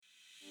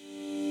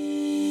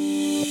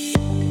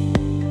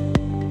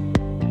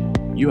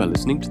You are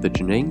listening to The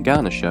Janine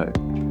Garner Show.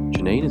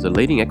 Janine is a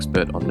leading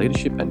expert on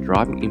leadership and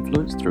driving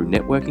influence through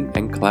networking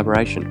and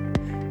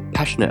collaboration,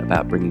 passionate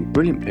about bringing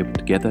brilliant people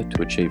together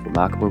to achieve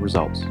remarkable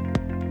results.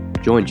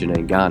 Join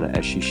Janine Garner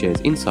as she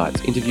shares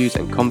insights, interviews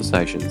and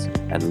conversations,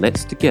 and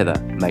let's together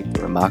make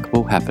the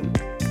remarkable happen.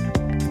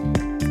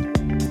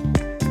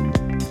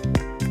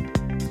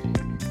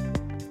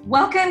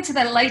 Welcome to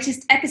the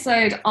latest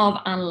episode of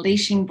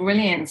Unleashing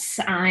Brilliance.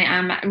 I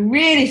am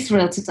really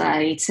thrilled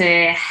today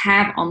to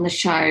have on the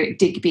show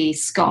Digby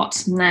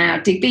Scott.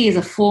 Now, Digby is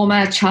a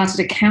former chartered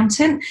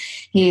accountant.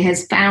 He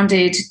has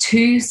founded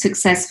 2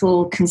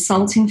 successful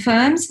consulting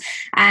firms,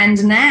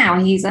 and now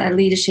he's a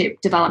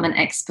leadership development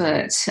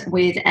expert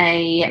with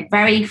a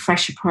very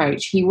fresh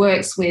approach. He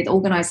works with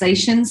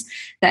organizations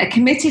that are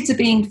committed to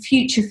being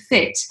future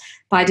fit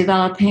by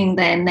developing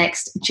their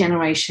next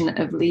generation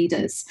of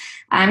leaders.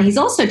 And he's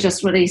also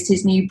just released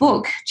his new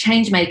book,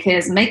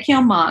 Changemakers, Make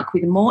Your Mark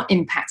with More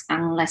Impact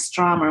and Less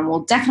Drama. And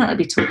we'll definitely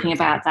be talking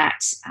about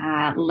that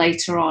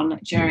later on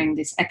during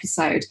this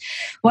episode.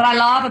 What I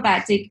love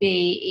about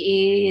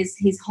Digby is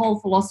his whole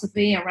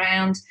philosophy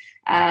around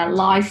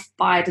life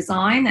by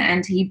design,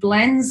 and he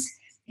blends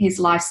his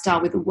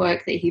lifestyle with the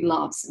work that he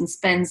loves and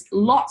spends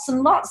lots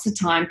and lots of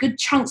time, good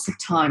chunks of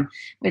time,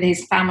 with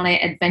his family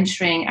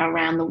adventuring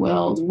around the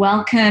world.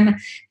 Welcome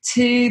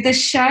to the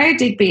show,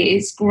 Digby.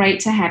 It's great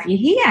to have you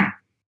here.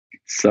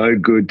 So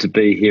good to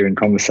be here in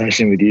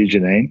conversation with you,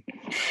 Janine.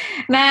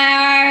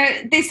 Now,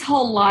 this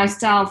whole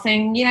lifestyle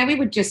thing, we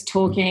were just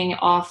talking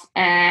off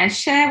air.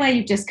 Share where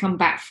you've just come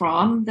back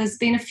from. There's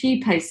been a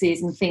few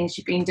places and things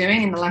you've been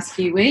doing in the last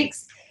few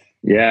weeks.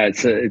 Yeah,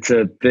 it's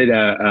been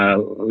a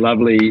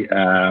lovely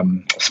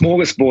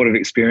smorgasbord of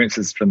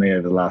experiences for me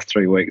over the last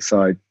 3 weeks.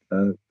 So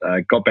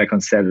I got back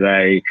on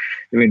Saturday.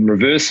 In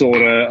reverse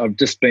order, I've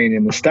just been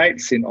in the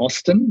States, in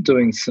Austin,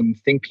 doing some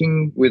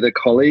thinking with a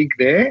colleague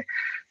there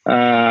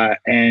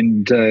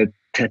and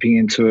tapping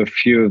into a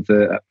few of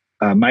the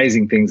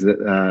amazing things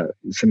that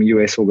some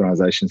US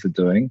organizations are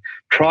doing.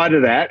 Prior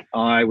to that,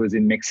 I was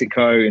in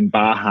Mexico, in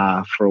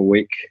Baja, for a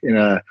week in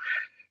a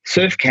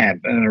surf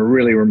camp in a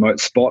really remote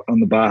spot on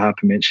the Baja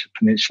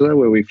Peninsula,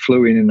 where we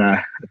flew in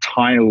a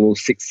tiny little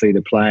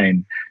 6-seater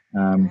plane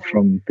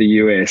from the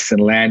US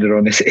and landed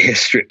on this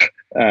airstrip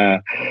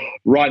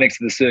right next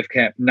to the surf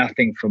camp,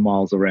 nothing for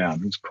miles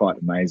around. It was quite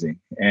amazing.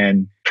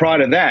 And prior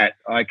to that,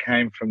 I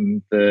came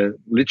from the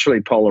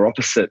literally polar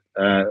opposite.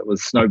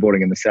 Was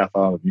snowboarding in the South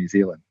Island of New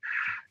Zealand.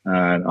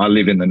 I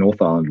live in the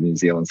North Island of New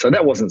Zealand, so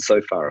that wasn't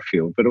so far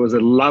afield, but it was a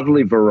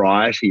lovely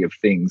variety of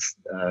things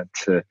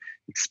to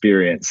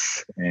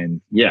experience.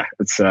 And yeah,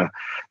 it's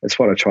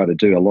what I try to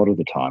do a lot of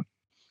the time.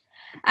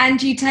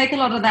 And you take a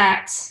lot of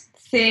that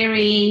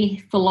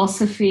theory,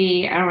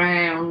 philosophy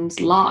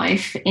around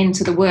life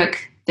into the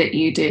work that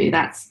you do.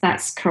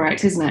 That's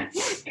correct, isn't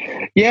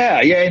it? Yeah.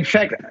 In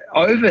fact,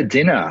 over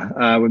dinner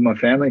with my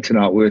family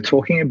tonight, we were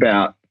talking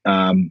about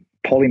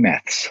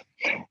polymaths.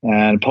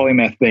 And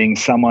polymath being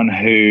someone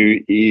who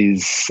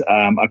is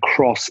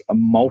across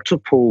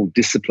multiple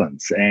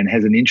disciplines and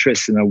has an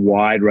interest in a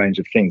wide range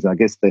of things. I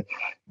guess the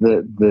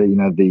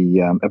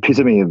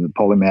epitome of the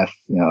polymath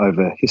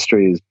over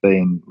history has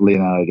been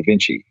Leonardo da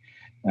Vinci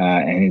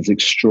and his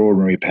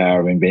extraordinary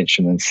power of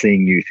invention and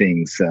seeing new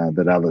things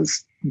that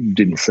others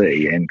didn't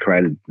see, and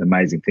created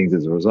amazing things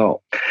as a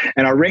result.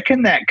 And I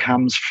reckon that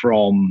comes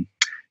from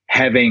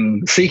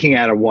seeking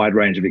out a wide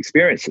range of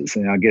experiences.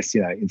 And I guess,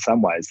 in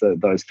some ways,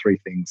 those 3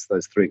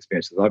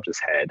 experiences I've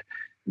just had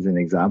is an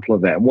example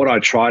of that. What I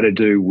try to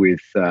do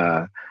with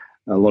a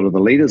lot of the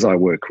leaders I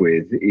work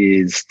with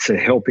is to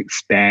help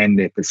expand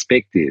their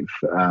perspective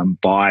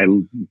by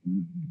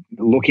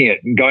looking at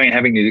going and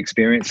having these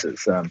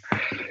experiences.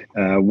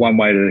 One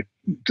way to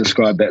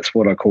describe that's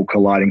what I call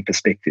colliding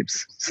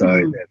perspectives.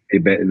 So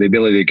the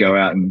ability to go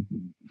out and,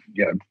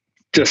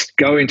 just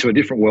go into a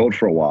different world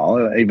for a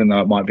while, even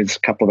though it might be just a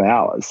couple of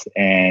hours,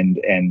 and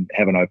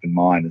have an open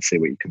mind and see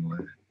what you can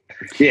learn.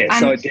 Yeah,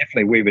 so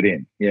definitely weave it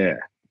in. Yeah.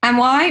 And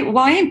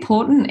why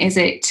important is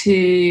it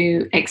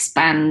to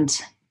expand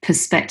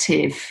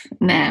perspective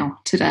now,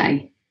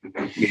 today?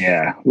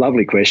 Yeah,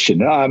 lovely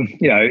question.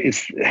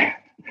 It's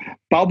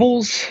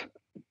bubbles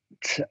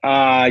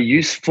are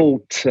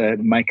useful to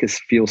make us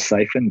feel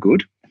safe and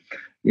good.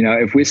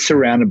 If we're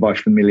surrounded by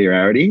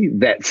familiarity,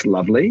 that's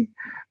lovely.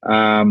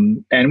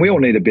 And we all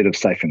need a bit of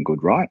safe and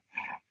good, right?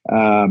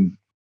 But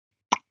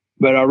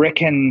I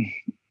reckon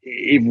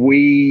if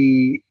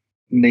we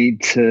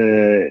need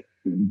to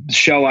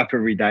show up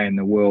every day in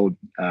the world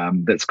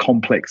that's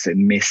complex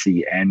and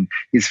messy and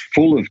is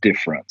full of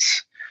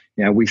difference,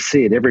 we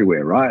see it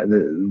everywhere, right?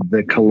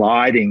 The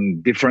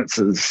colliding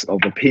differences of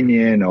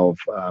opinion, of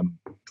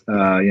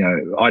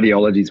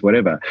ideologies,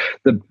 whatever.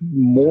 The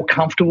more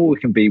comfortable we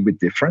can be with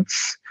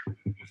difference,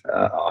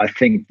 I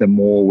think the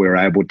more we're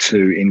able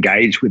to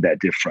engage with that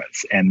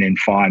difference and then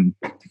find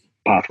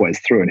pathways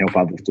through and help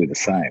others do the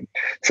same.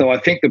 So I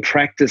think the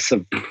practice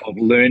of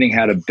learning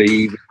how to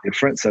be with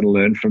difference and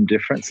learn from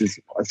difference it's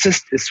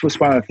just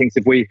one of the things.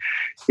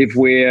 If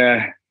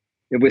we're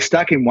if we're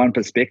stuck in one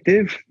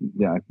perspective,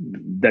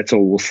 that's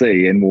all we'll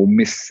see, and we'll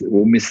miss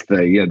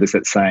the there's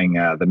that saying,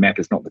 the map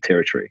is not the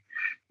territory.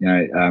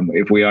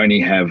 If we only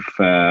have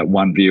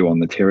one view on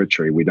the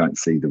territory, we don't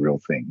see the real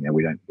thing.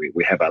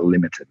 We have a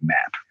limited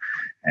map,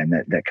 and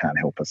that can't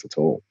help us at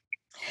all.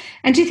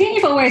 And do you think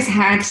you've always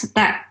had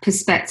that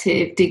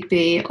perspective,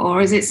 Digby,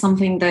 or is it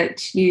something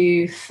that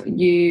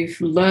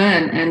you've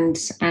learned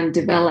and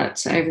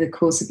developed over the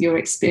course of your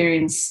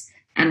experience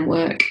and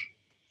work?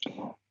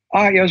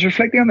 I was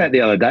reflecting on that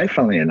the other day,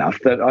 funnily enough,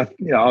 that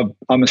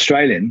I'm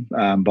Australian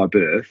by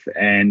birth,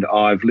 and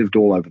I've lived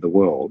all over the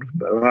world.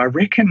 But I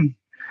reckon,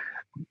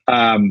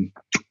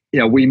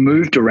 we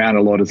moved around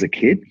a lot as a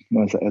kid,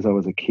 as I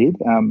was a kid,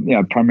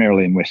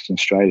 primarily in Western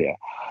Australia.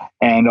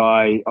 And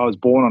I was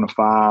born on a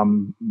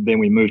farm, then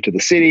we moved to the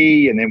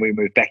city, and then we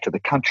moved back to the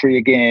country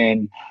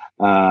again,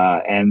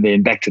 and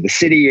then back to the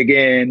city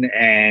again,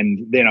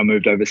 and then I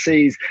moved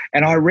overseas.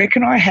 And I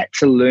reckon I had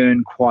to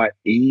learn quite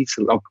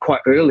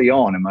early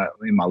on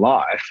in my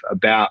life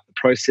about the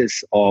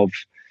process of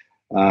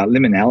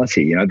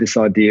liminality, this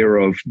idea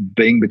of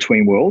being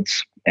between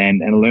worlds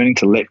and learning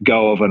to let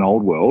go of an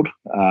old world,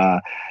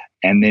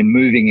 and then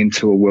moving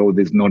into a world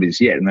that's not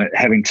as yet, and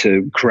having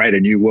to create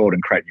a new world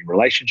and create new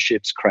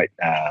relationships, create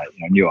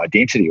new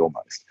identity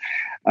almost.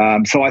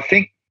 So I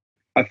think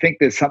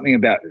there's something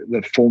about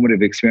the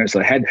formative experience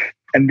I had.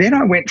 And then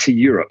I went to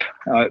Europe.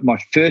 My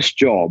first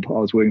job, I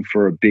was working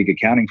for a big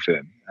accounting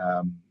firm,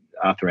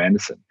 Arthur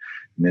Andersen.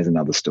 And there's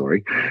another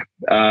story.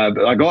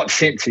 But I got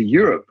sent to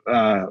Europe,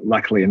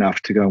 luckily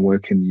enough, to go and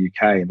work in the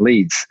UK in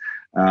Leeds.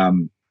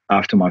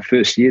 After my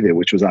first year there,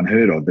 which was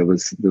unheard of. There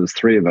was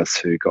three of us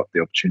who got the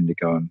opportunity to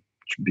go and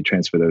be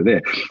transferred over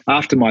there.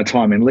 After my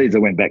time in Leeds, I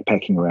went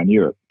backpacking around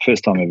Europe.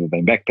 First time I've ever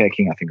been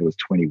backpacking. I think it was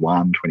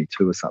 21,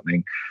 22 or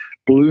something.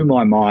 Blew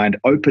my mind,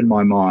 opened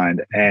my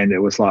mind, and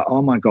it was like,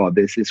 oh my God,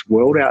 there's this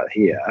world out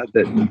here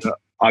that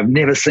I've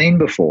never seen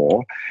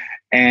before,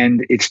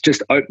 and it's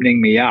just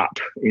opening me up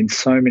in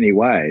so many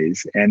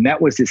ways. And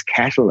that was this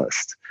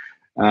catalyst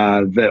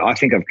that I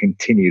think I've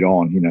continued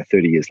on,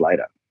 30 years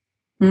later.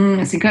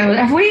 That's incredible.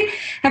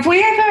 Have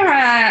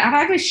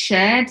I ever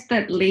shared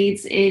that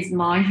Leeds is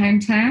my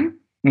hometown?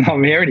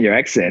 I'm hearing your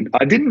accent.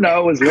 I didn't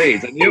know it was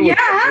Leeds. I knew it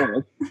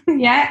was.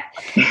 Yeah.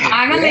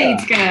 I'm a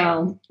Leeds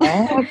girl.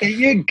 Oh, there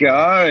you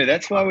go.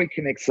 That's why we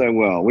connect so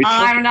well. We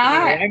talk the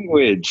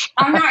language.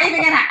 I'm not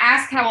even going to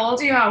ask how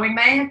old you are. We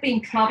may have been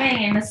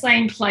clubbing in the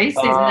same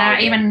places without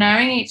even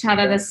knowing each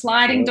other. The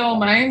sliding door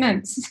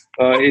moments.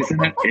 Oh,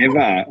 isn't it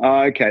ever?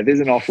 Oh, okay.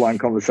 There's an offline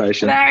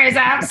conversation. There is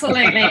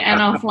absolutely an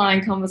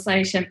offline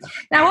conversation.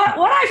 Now,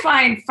 what I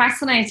find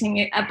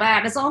fascinating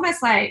about it's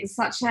almost like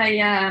such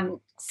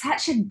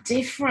a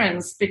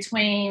difference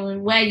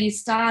between where you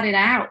started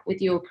out with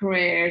your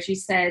career, as you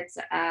said,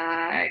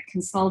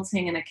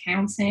 consulting and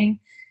accounting,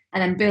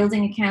 and then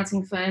building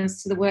accounting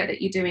firms to the work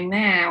that you're doing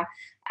now.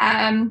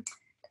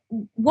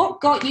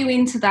 What got you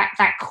into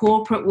that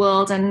corporate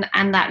world and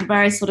that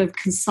very sort of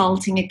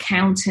consulting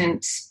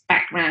accountant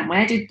background?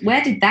 Where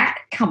did that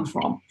come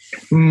from?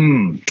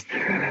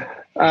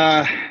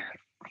 A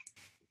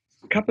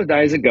couple of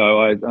days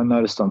ago, I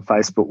noticed on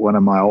Facebook one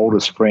of my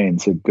oldest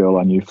friends, a girl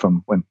I knew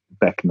from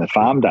back in the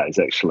farm days,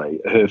 actually,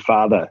 her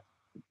father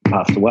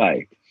passed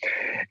away.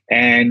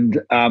 And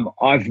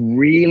I've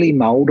really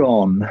mulled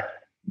on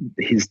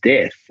his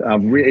death.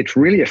 It's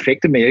really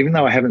affected me, even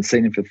though I haven't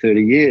seen him for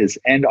 30 years.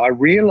 And I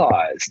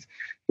realized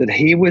that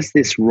he was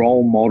this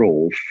role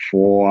model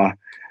for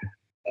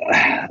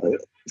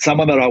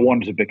someone that I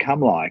wanted to become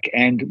like.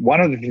 And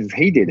one of the things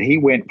he did, he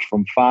went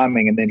from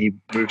farming and then he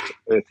moved to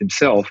Perth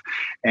himself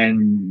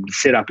and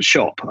set up a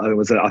shop.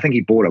 I think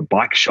he bought a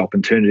bike shop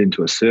and turned it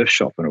into a surf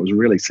shop, and it was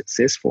really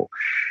successful.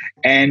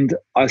 And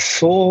I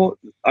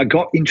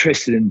got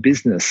interested in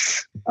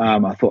business.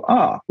 I thought,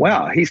 oh,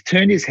 wow, he's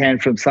turned his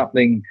hand from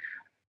something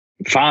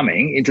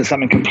farming into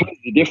something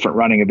completely different,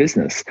 running a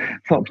business. I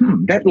thought,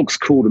 that looks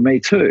cool to me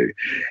too.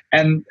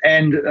 And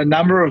a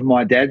number of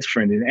my dad's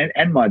friends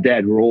and my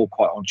dad were all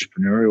quite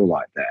entrepreneurial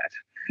like that.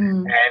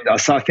 And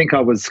so I think I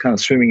was kind of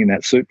swimming in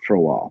that soup for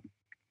a while.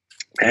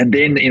 And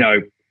then,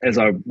 as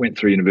I went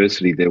through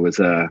university, there was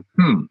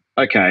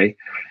okay,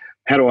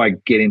 how do I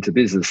get into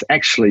business?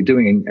 Actually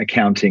doing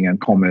accounting and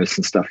commerce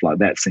and stuff like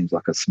that seems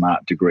like a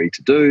smart degree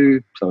to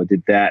do. So I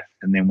did that.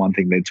 And then one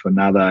thing led to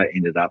another,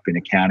 ended up in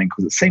accounting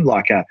because it seemed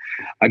like a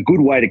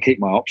good way to keep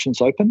my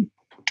options open.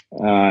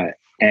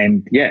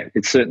 And yeah,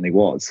 it certainly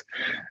was.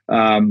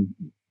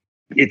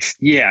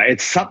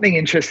 It's something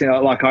interesting.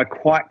 I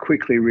quite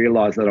quickly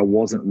realized that I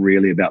wasn't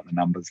really about the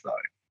numbers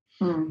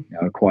though,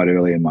 quite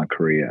early in my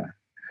career.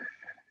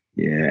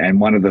 Yeah. And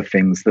one of the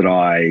things that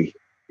I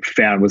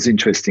found was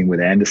interesting with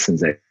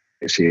Anderson's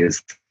actually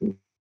is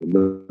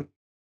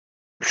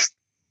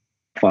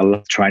I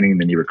love training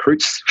the new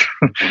recruits,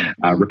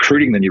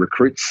 recruiting the new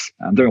recruits,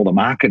 doing all the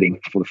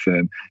marketing for the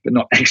firm, but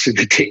not actually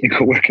the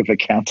technical work of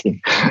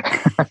accounting.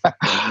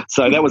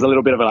 So that was a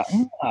little bit of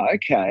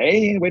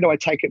okay, where do I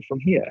take it from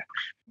here?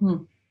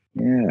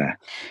 Yeah.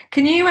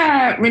 Can you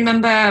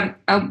remember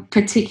a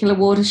particular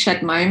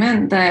watershed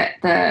moment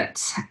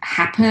that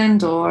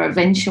happened or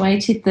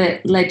eventuated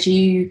that led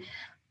you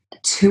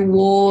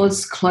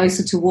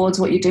closer towards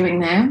what you're doing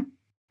now?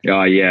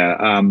 Oh,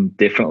 yeah,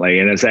 definitely.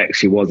 And it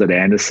actually was at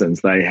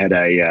Anderson's. They had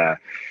every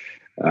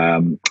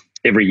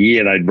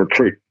year they'd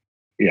recruit,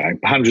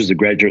 hundreds of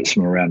graduates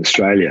from around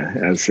Australia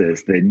as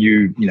their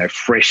new,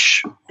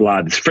 fresh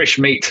blood, fresh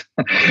meat.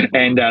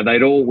 And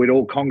we'd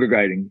all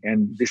congregate.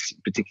 And this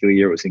particular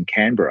year it was in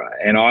Canberra.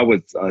 And I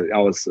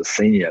was a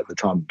senior at the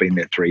time, been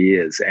there 3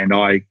 years. And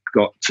I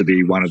got to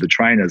be one of the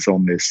trainers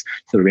on this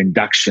sort of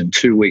induction,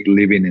 2-week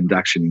live-in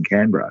induction in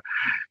Canberra.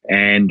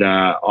 And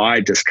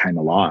I just came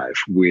alive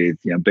with,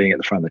 being at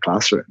the front of the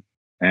classroom.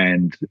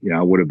 And,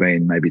 I would have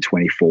been maybe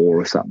 24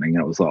 or something.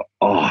 And it was like,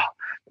 oh,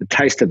 the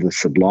taste of the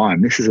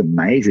sublime. This is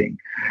amazing.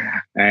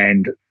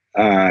 And,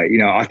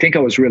 I think I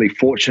was really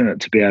fortunate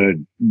to be able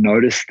to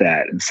notice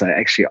that and say,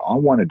 actually, I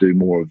want to do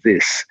more of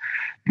this.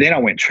 Then I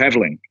went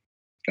traveling,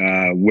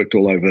 worked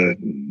all over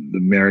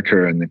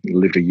America and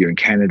lived a year in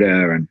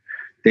Canada and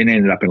then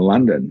ended up in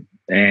London.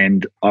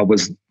 And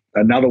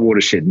another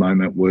watershed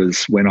moment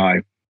was when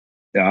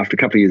after a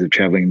couple of years of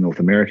traveling in North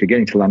America,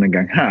 getting to London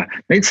going,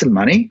 need some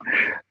money.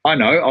 I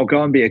know, I'll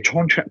go and be a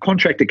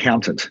contract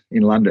accountant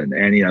in London.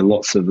 And,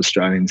 lots of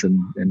Australians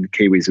and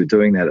Kiwis were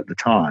doing that at the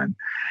time.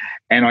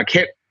 And I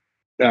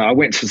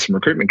went to some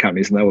recruitment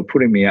companies and they were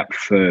putting me up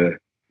for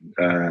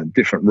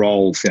different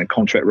roles,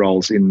 contract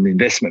roles in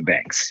investment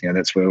banks.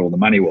 That's where all the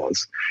money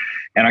was.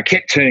 And I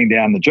kept turning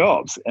down the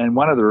jobs. And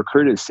one of the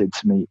recruiters said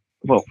to me,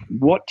 well,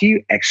 what do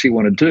you actually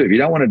want to do? If you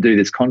don't want to do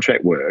this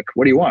contract work,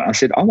 what do you want? I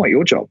said, I want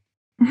your job.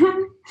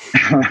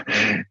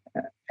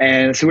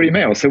 And so what do you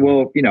mean? I said,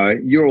 well,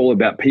 you're all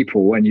about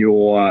people and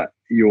you're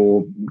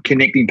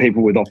connecting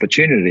people with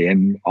opportunity.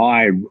 And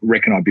I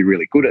reckon I'd be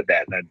really good at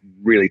that. And it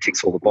really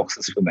ticks all the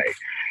boxes for me.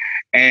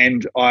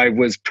 And I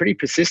was pretty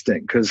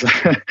persistent because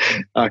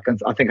I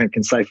think I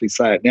can safely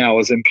say it now. I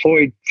was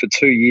employed for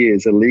 2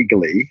 years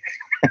illegally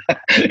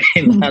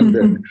in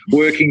London,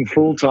 working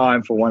full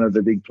time for one of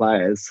the big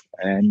players.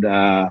 And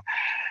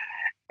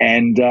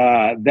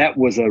that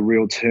was a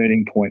real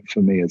turning point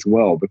for me as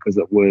well, because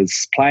it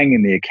was playing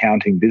in the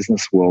accounting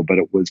business world, but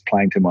it was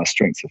playing to my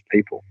strengths of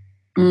people.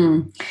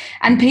 Mm.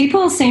 And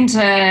people seem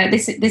to,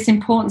 this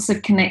importance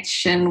of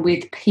connection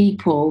with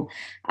people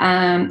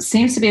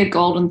seems to be a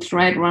golden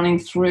thread running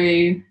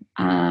through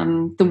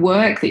the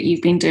work that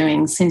you've been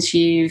doing since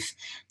you've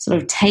sort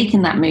of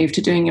taken that move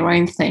to doing your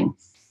own thing.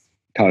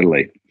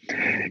 Totally.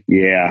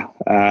 Yeah.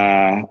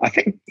 I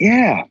think,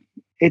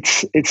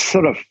 it's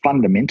sort of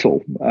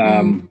fundamental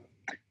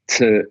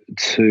to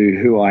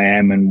who I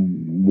am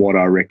and what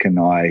I reckon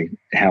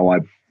how I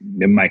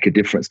make a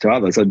difference to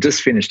others. I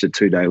just finished a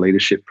 2-day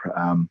leadership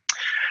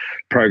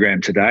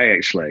program today,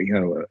 actually,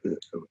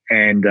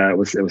 and it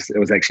was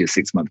actually a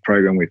 6-month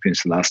program. We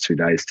finished the last 2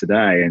 days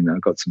today, and I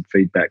got some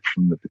feedback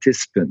from the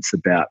participants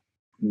about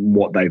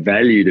what they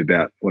valued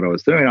about what I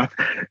was doing.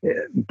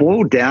 It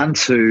boiled down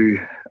to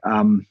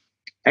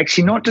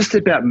actually not just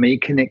about me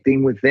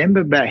connecting with them,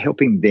 but about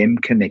helping them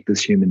connect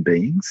as human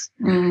beings.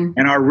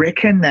 And I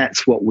reckon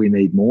that's what we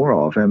need more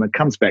of. And it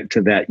comes back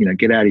to that,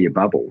 get out of your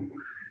bubble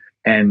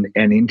and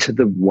into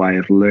the way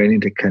of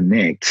learning to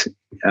connect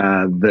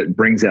that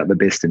brings out the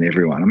best in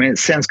everyone. I mean, it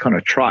sounds kind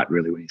of trite,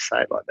 really, when you say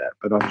it like that.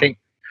 But I think,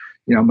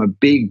 I'm a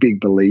big,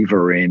 big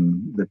believer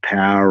in the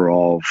power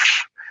of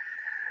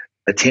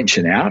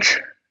attention out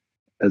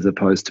as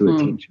opposed to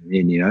attention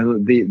in,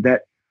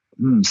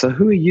 so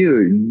who are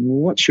you?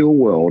 What's your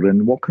world?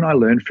 And what can I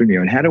learn from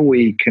you? And how do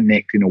we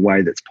connect in a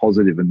way that's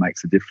positive and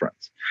makes a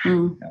difference?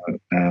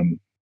 Connection.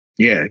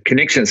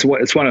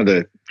 It's one of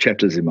the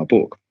chapters in my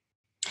book.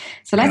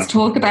 So let's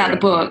talk about the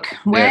book.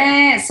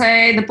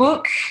 So the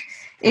book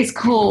is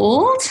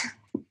called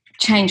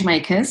Change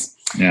Makers.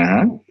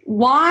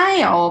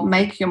 Why, or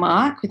Make Your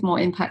Mark with More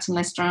Impact and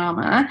Less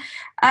Drama.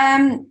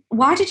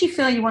 Why did you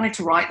feel you wanted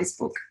to write this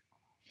book?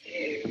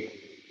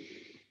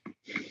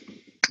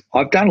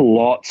 I've done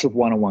lots of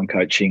one-on-one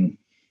coaching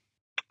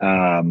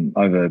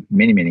over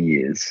many, many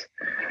years.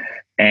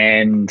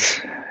 And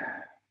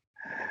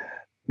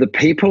the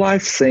people I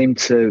seem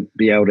to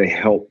be able to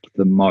help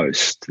the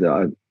most,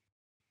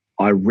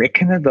 I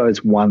reckon, are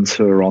those ones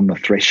who are on the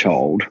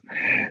threshold.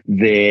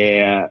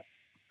 They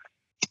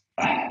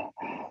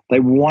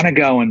want to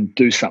go and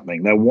do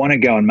something. They want to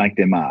go and make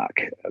their mark,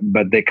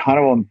 but they're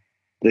kind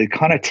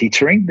of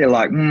teetering. They're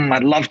like,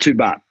 I'd love to,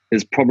 but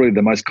is probably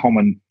the most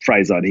common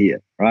phrase I'd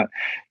hear, right?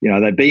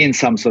 They'd be in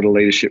some sort of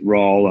leadership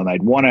role and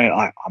they'd want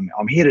to,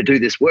 I'm here to do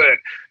this work,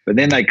 but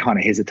then they kind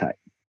of hesitate.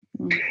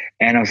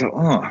 And I was like,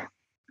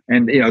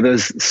 and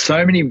there's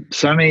so many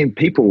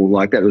people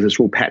like that. There's this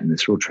real pattern,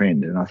 this real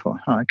trend. And I thought,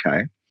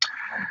 okay.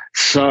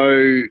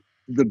 So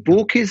the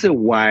book is a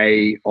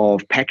way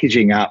of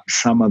packaging up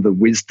some of the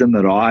wisdom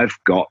that I've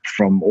got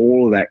from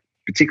all of that,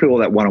 particularly all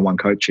that one-on-one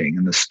coaching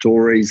and the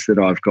stories that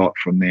I've got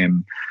from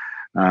them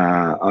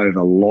over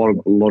a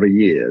lot of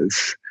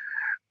years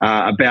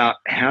about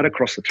how to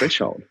cross the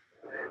threshold.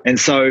 And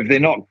so if they're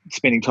not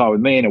spending time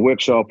with me in a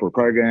workshop or a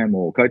program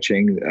or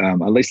coaching,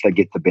 at least they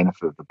get the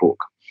benefit of the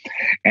book.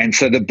 And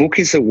so the book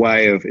is a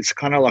way of, it's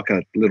kind of like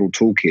a little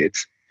toolkit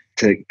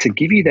to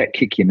give you that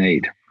kick you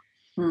need.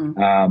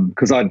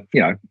 Because a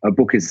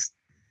book is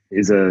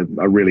a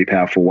really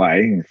powerful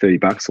way,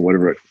 $30 or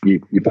whatever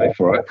you pay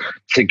for it,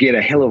 to get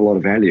a hell of a lot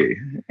of value.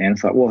 And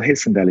it's like, well,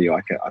 here's some value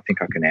I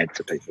think I can add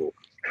to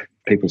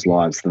people's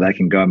lives so they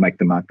can go and make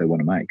the mark they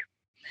want to make.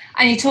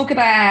 And you talk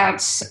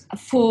about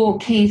 4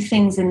 key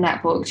things in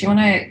that book. Do you want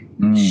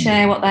to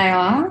share what they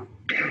are?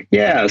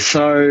 Yeah,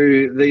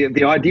 so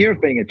the idea of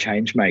being a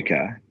change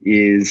maker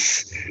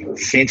is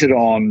centered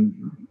on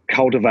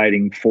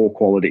cultivating 4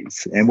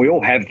 qualities, and we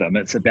all have them.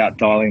 It's about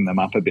dialing them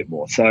up a bit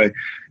more. So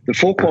the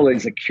 4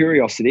 qualities are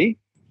curiosity,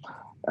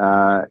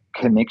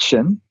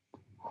 connection,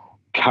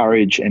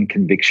 courage, and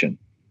conviction.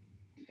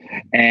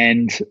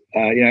 And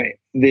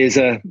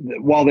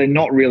while they're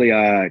not really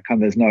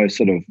there's no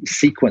sort of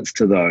sequence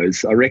to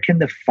those, I reckon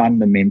the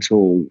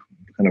fundamental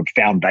kind of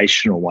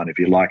foundational one, if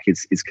you like,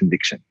 is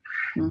conviction.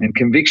 And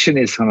conviction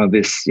is kind of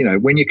this,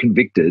 when you're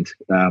convicted,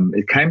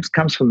 it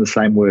comes from the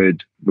same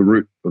word, the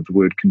root of the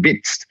word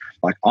convinced.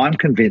 Like, I'm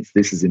convinced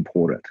this is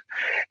important.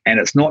 And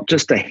it's not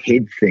just a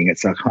head thing,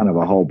 it's a kind of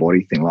a whole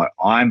body thing. Like,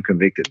 I'm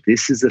convicted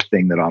this is the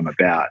thing that I'm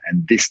about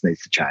and this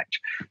needs to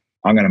change.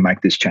 I'm going to make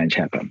this change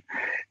happen.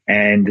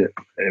 And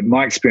in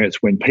my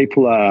experience, when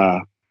people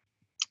are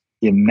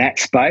in that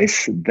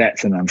space,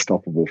 that's an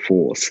unstoppable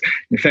force.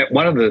 In fact,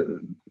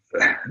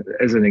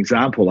 as an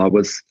example, I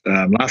was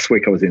last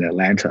week I was in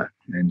Atlanta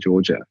in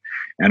Georgia,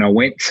 and I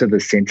went to the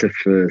Center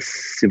for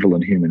Civil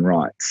and Human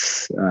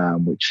Rights,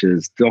 which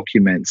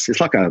documents, it's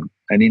like an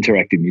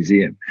interactive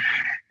museum,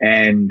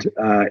 and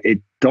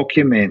it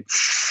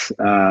documents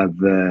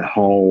the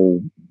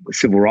whole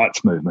civil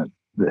rights movement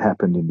that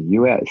happened in the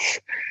US.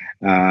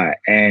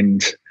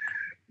 And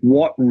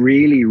what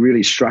really,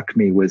 really struck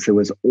me was there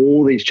was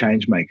all these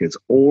change makers,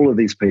 all of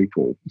these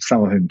people,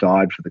 some of whom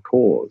died for the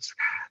cause,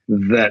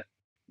 that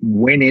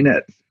went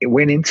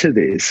into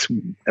this,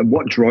 and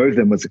what drove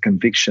them was a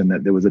conviction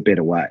that there was a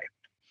better way.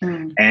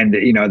 And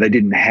they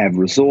didn't have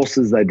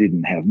resources, they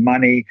didn't have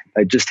money,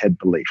 they just had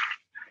belief.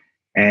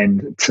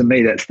 And to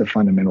me, that's the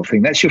fundamental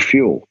thing. That's your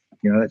fuel.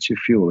 That's your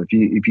fuel.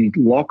 If you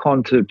lock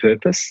onto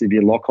purpose, if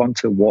you lock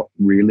onto what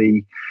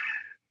really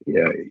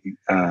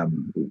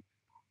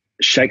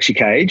shakes your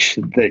cage,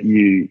 that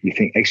you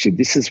think, actually,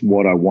 this is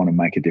what I want to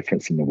make a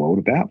difference in the world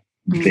about,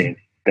 then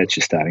that's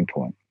your starting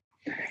point.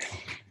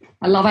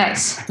 I love it.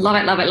 Love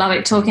it, love it, love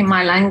it. Talking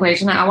my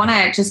language. I want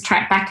to just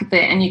track back a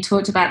bit. And you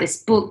talked about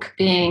this book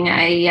being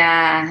a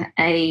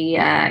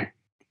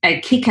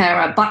kicker,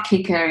 a butt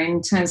kicker,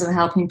 in terms of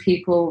helping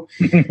people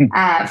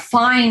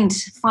find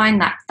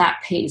that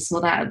peace or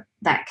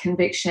that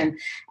conviction.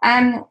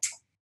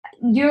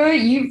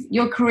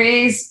 Your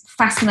career's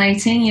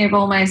fascinating. You've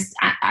almost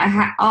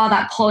are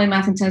that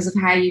polymath in terms of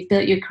how you've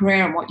built your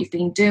career and what you've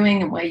been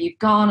doing and where you've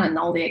gone and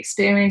all the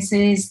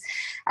experiences.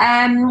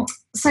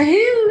 So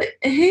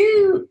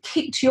who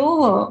kicked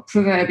your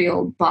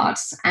proverbial butt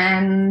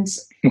and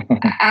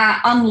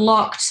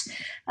unlocked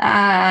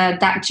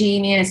that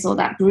genius or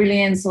that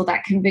brilliance or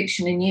that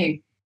conviction in you?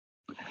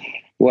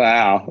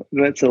 Wow,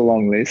 that's a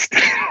long list.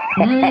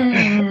 I've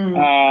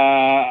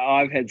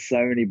had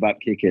so many butt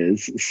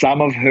kickers,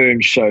 some of whom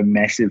show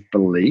massive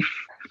belief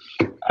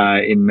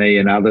in me,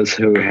 and others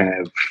who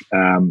have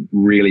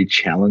really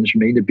challenged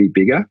me to be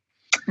bigger.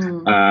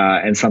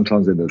 And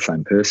sometimes they're the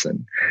same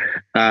person.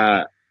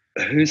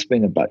 Who's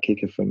been a butt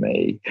kicker for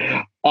me?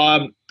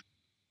 One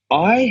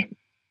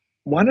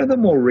of the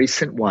more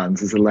recent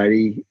ones is a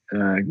lady,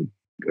 a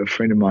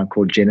friend of mine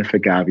called Jennifer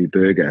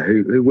Garvey-Berger,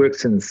 who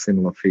works in a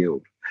similar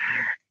field.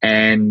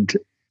 And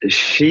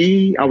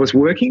I was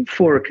working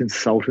for a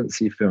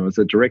consultancy firm. I was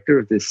a director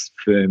of this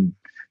firm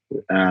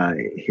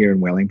here in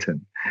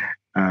Wellington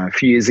a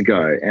few years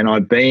ago, and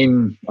I've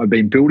been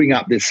building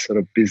up this sort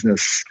of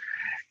business.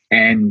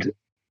 And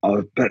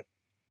but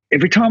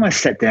every time I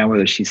sat down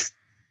with her,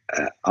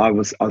 I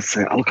was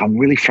saying, look, I'm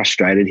really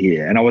frustrated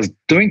here, and I was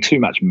doing too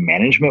much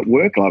management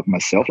work, like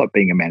myself, like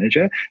being a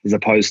manager, as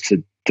opposed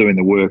to doing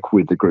the work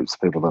with the groups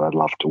of people that I'd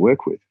love to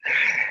work with.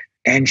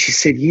 And she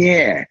said,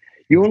 yeah,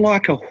 you're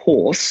like a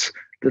horse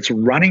that's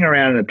running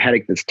around in a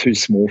paddock that's too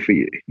small for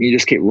you. You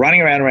just keep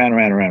running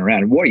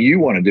around. What you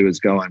want to do is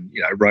go and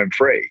roam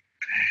free.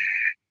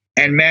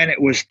 And man,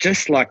 it was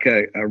just like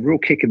a real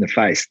kick in the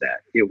face.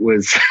 That it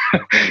was,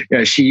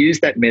 she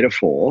used that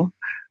metaphor,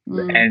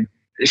 and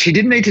she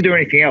didn't need to do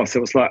anything else. It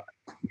was like,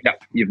 yeah,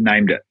 you've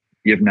named it.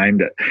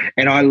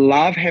 And I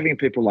love having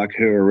people like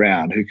her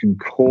around who can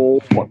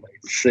call what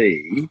they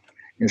see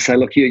and say,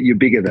 look, you're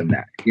bigger than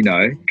that.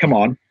 Come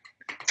on,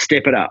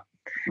 step it up.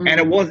 And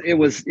it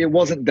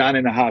wasn't done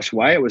in a harsh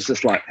way. It was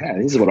just like,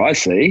 hey, this is what I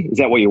see. Is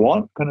that what you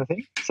want? Kind of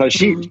thing. So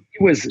she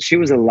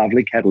was a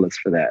lovely catalyst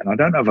for that. And I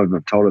don't know if I've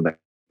ever told her that,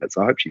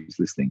 so I hope she's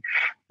listening.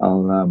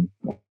 I'll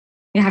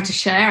you have to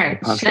share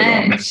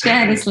it.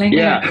 Share this link.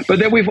 Yeah, but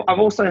then I've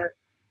also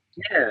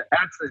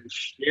absolutely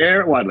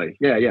share it widely.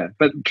 Yeah.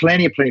 But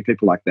plenty of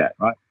people like that,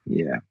 right?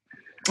 Yeah.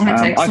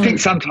 That's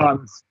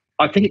excellent.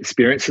 I think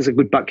experiences are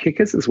good butt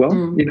kickers as well.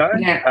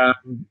 Yeah.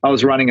 I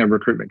was running a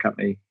recruitment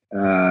company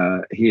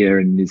here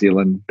in New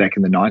Zealand back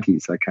in the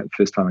 90s.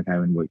 First time I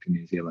came and worked in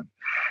New Zealand,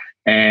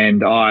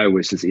 and I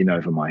was just in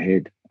over my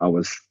head. I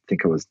was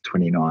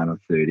 29 or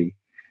 30,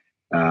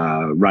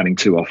 running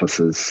 2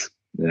 offices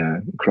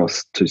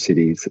across 2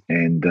 cities,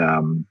 and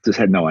just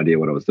had no idea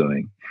what I was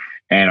doing.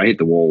 And I hit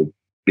the wall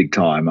big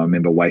time. I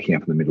remember waking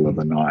up in the middle of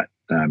the night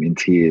in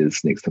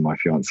tears next to my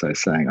fiance,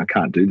 saying, "I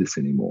can't do this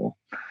anymore."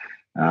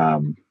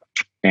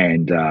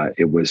 And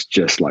it was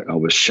just like I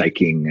was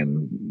shaking,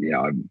 and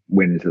I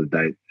went into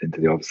the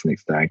office the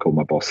next day and called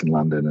my boss in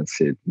London and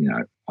said,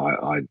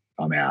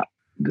 I'm out.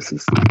 This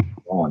is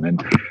on.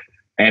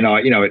 And I,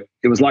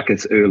 it was like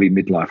its early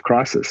midlife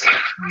crisis.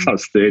 I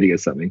was 30 or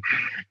something,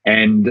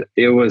 and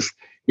it was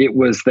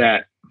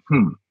that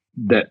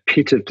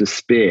pit of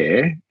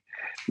despair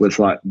was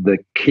like the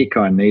kick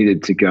I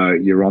needed to go,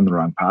 "You're on the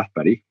wrong path,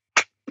 buddy.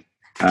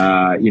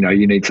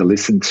 You need to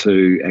listen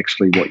to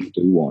actually what you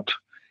do want."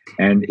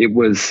 And it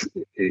was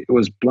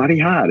bloody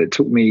hard. It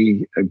took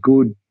me a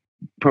good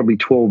probably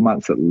 12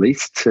 months at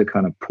least to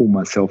kind of pull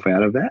myself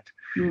out of that.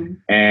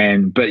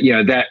 But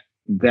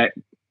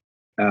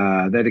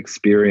that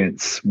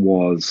experience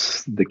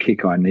was the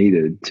kick I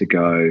needed to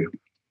go,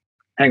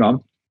 hang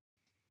on,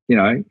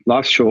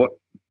 life's short.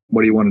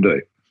 What do you want to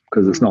do?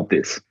 Because it's not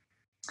this.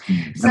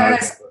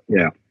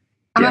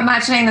 I'm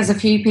imagining there's a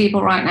few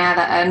people right now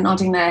that are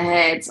nodding their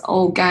heads,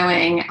 all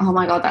going, "Oh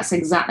my God, that's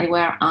exactly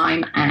where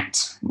I'm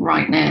at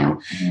right now."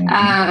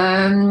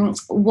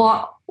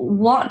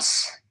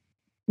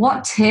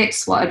 What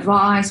tips, what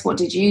advice, what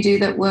did you do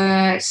that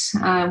worked?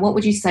 What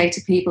would you say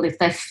to people if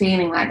they're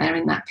feeling like they're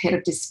in that pit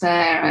of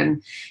despair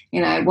and,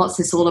 what's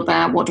this all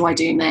about? What do I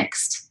do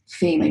next?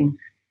 Feeling.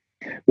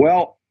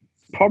 Well,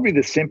 probably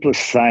the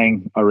simplest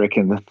saying, I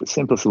reckon, the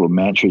simplest little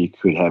mantra you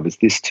could have is,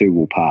 "This too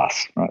will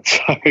pass." Right?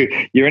 So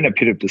you're in a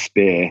pit of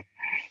despair.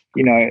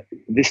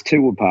 This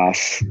too will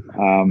pass.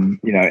 And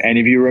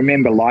if you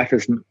remember, life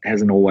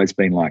hasn't always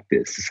been like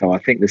this. So I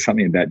think there's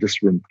something about just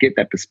get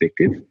that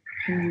perspective,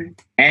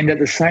 and at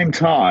the same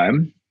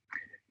time,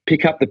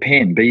 pick up the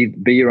pen. Be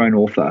your own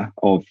author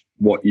of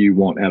what you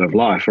want out of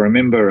life. I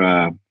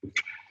remember.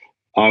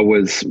 I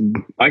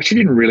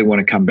actually didn't really want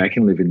to come back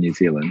and live in New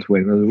Zealand.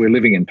 We're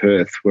living in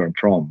Perth, where I'm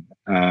from,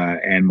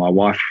 and my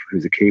wife,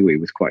 who's a Kiwi,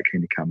 was quite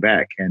keen to come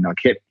back, and I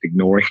kept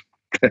ignoring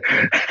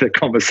the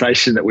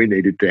conversation that we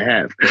needed to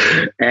have.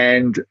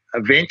 And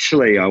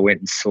eventually I went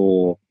and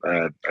saw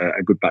a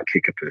good butt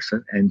kicker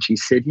person, and she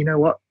said, "You know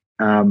what?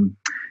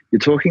 You're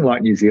talking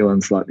like New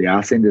Zealand's like the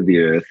arse end of the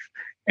earth,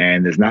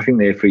 and there's nothing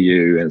there for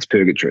you, and it's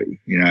purgatory,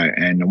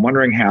 and I'm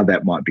wondering how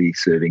that might be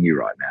serving you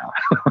right now."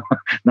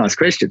 Nice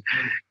question.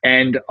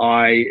 And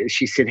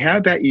she said, "How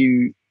about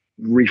you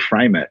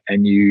reframe it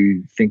and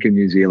you think of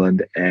New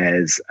Zealand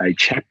as a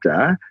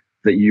chapter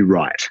that you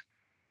write?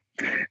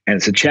 And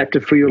it's a chapter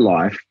for your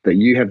life that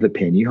you have the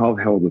pen, you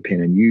hold the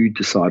pen, and you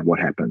decide what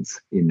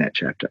happens in that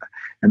chapter."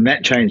 And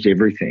that changed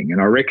everything.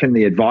 And I reckon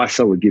the advice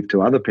I would give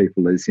to other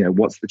people is,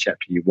 what's the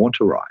chapter you want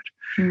to write?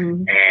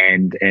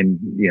 And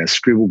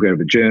scribble, go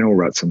to a journal,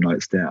 write some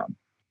notes down.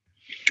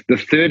 The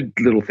third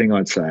little thing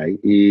I'd say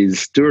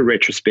is do a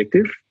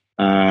retrospective.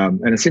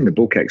 And it's in the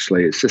book,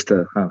 actually. It's just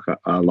a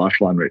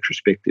lifeline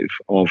retrospective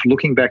of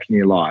looking back in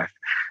your life.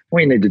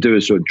 What you need to do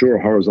is sort of draw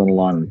a horizontal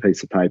line on a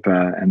piece of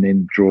paper, and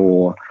then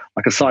draw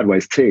like a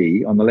sideways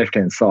T on the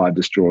left-hand side.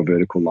 Just draw a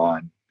vertical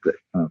line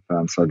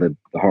so the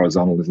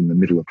horizontal is in the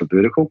middle of the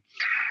vertical.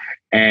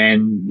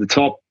 And the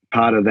top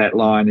part of that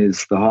line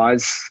is the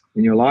highs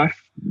in your life.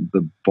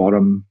 The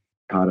bottom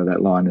part of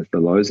that line is the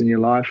lows in your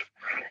life.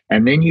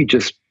 And then you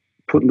just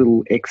put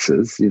little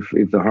X's,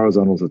 if the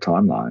horizontal is a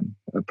timeline,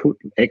 put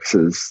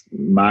X's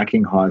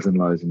marking highs and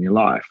lows in your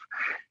life.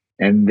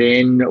 And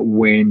then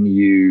when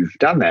you've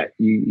done that,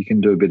 you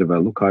can do a bit of a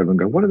look over and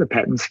go, what are the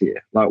patterns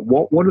here? Like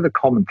what are the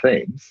common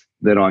themes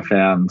that I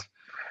found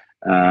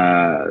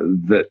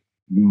that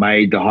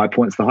made the high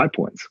points the high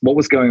points? What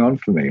was going on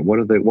for me?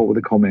 What were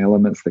the common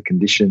elements, the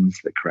conditions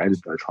that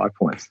created those high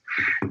points?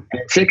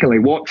 And secondly,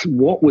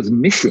 what was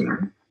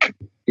missing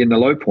in the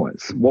low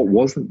points? What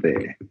wasn't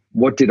there?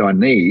 What did I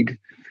need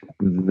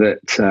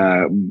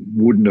that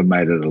wouldn't have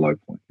made it a low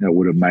point? It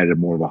would have made it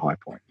more of a high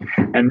point.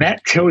 And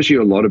that tells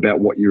you a lot about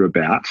what you're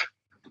about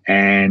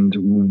and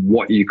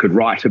what you could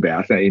write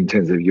about in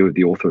terms of you're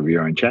the author of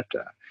your own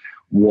chapter.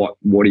 What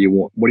do you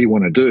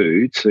want to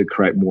do to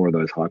create more of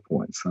those high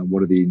points?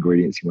 What are the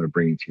ingredients you want to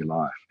bring into your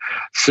life?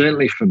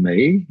 Certainly for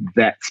me,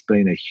 that's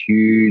been a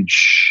hugely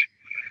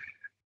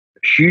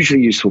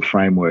useful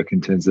framework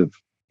in terms of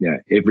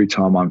every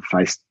time I'm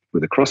faced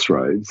with a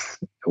crossroads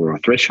or a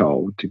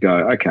threshold to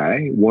go,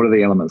 okay, what are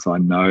the elements I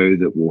know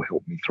that will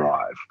help me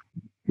thrive?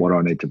 What do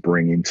I need to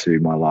bring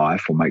into my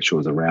life or make sure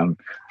is around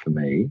for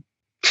me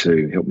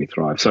to help me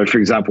thrive? So, for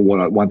example,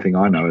 one thing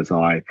I know is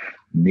I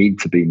need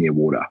to be near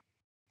water.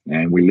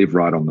 And we live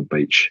right on the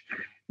beach,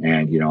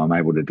 and I'm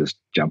able to just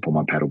jump on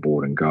my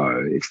paddleboard and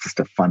go. It's just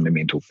a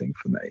fundamental thing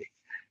for me.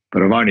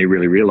 But I've only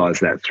really realised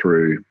that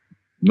through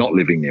not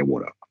living near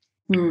water.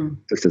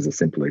 just as a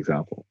simple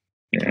example.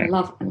 I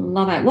love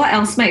it. What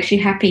else makes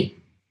you happy?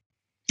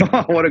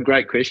 What a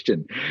great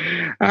question.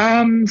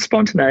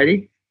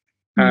 Spontaneity.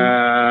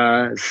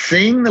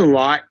 Seeing the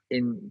light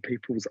in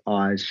people's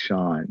eyes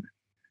shine.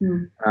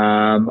 When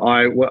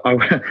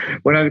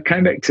I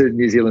came back to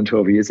New Zealand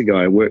 12 years ago,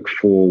 I worked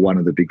for one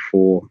of the big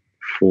four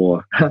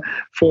for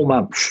 4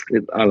 months.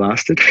 I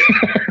lasted.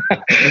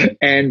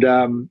 And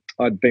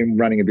I'd been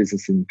running a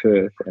business in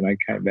Perth, and I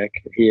came back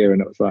here,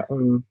 and it was like,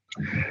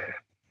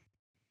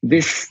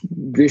 this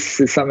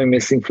is something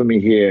missing for me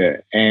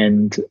here.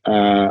 And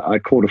I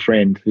called a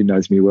friend who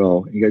knows me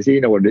well. He goes,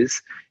 you know what it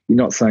is? You're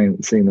not seeing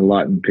the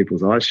light in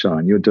people's eyes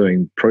shine. You're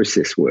doing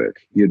process work.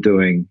 You're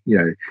doing,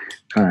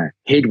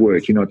 head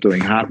work. You're not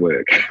doing heart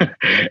work.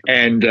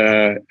 And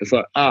it's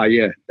like,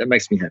 yeah, that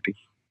makes me happy.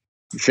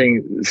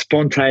 Seeing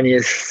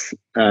spontaneous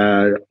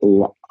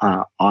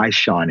eye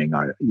shining,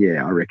 I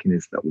reckon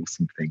is the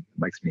awesome thing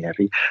that makes me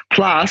happy.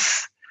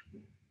 Plus,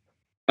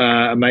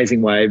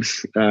 amazing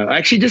waves.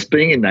 Actually, just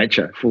being in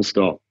nature, full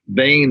stop.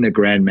 Being in the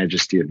grand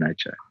majesty of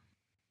nature.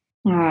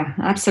 Oh,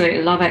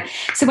 absolutely love it.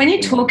 So when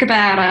you talk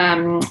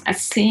about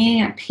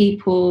seeing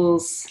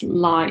people's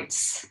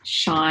lights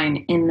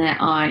shine in their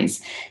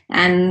eyes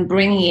and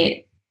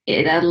bringing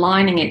it,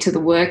 aligning it to the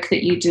work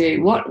that you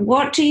do,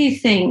 what do you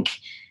think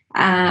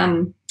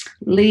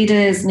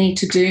leaders need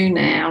to do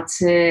now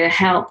to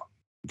help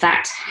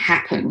that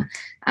happen?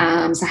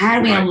 So how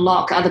do we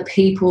unlock other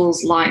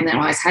people's light in their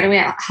eyes? How do we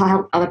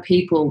help other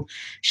people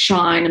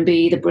shine and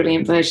be the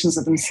brilliant versions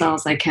of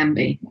themselves they can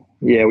be?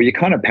 Yeah, well, you're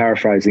kind of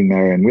paraphrasing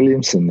Marianne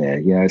Williamson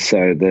there,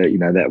 so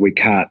that we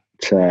can't,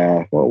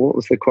 what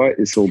was the quote?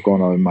 It's all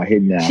gone on in my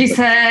head now. She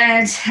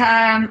said,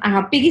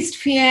 our biggest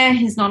fear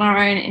is not our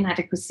own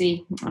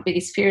inadequacy. Our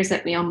biggest fear is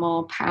that we are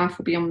more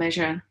powerful beyond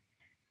measure.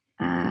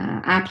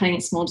 Our playing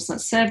it small does not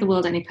serve the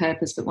world any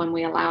purpose, but when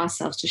we allow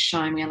ourselves to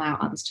shine, we allow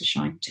others to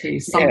shine too.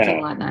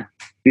 Something like that.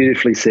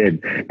 Beautifully said.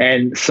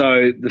 And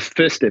so the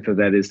first step of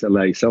that is to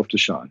allow yourself to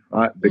shine,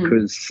 right?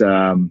 Because,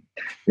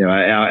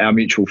 our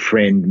mutual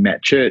friend,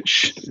 Matt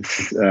Church,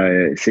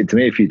 said to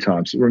me a few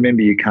times,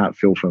 remember, you can't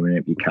fill from an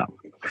empty cup.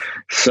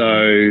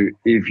 So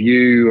if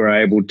you are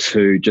able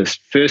to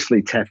just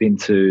firstly tap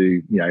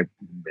into,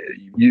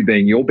 you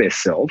being your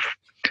best self,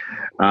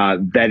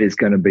 that is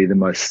going to be the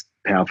most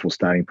powerful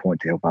starting point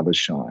to help others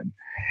shine.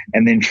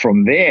 And then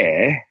from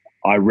there,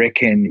 I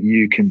reckon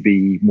you can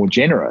be more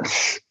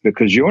generous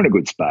because you're in a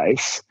good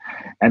space,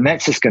 and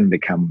that's just going to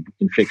become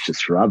infectious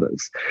for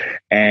others.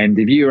 And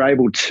if you're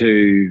able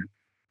to,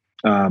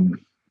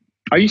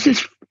 I use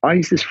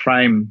this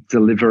frame,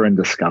 deliver and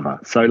discover.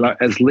 So like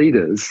as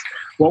leaders,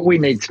 what we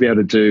need to be able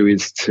to do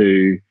is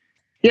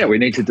we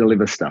need to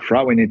deliver stuff,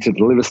 right? We need to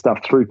deliver stuff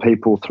through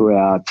people, through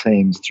our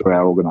teams, through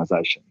our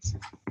organizations.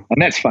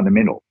 And that's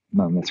fundamental.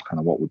 And that's kind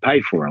of what we're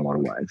paid for in a lot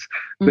of ways.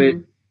 But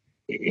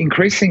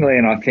increasingly,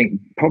 and I think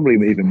probably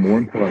even more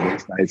important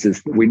these days,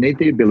 is that we need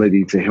the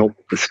ability to help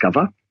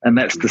discover. And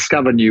that's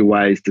discover new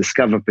ways,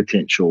 discover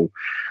potential,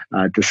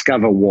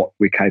 discover what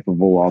we're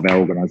capable of, our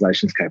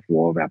organisation's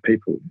capable of, our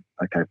people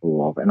are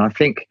capable of. And I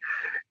think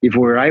if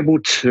we're able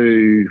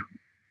to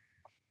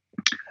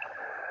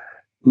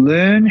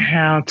learn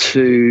how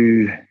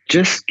to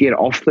just get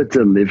off the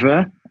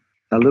deliver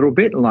a little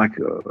bit, like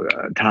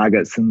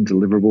targets and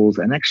deliverables,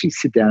 and actually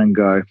sit down and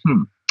go,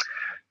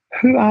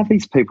 who are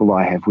these people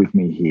I have with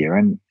me here,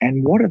 and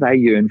what do they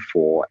yearn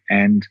for,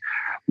 and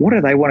what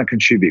do they want to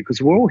contribute? Because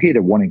we're all here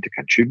to wanting to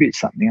contribute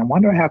something. I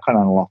wonder how can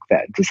I unlock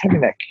that. Just having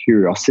that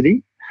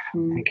curiosity, I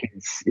think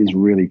is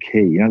really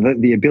key.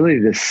 The ability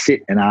to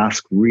sit and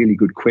ask really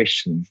good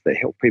questions that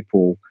help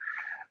people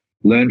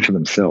learn for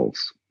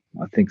themselves,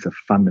 I think is a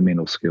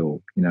fundamental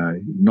skill,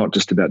 not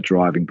just about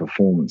driving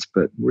performance,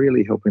 but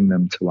really helping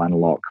them to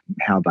unlock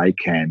how they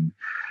can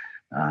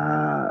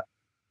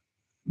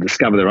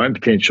discover their own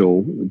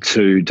potential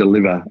to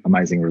deliver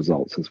amazing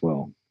results as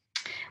well.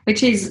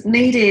 Which is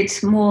needed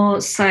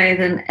more so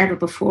than ever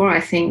before, I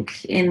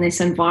think, in this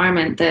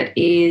environment that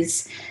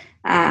is,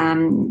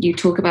 you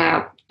talk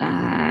about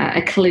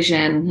a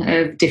collision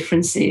of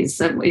differences.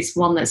 It's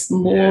one that's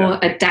more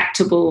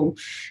adaptable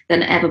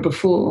than ever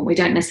before. We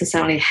don't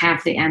necessarily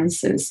have the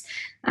answers.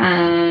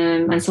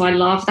 And so I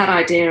love that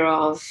idea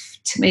of,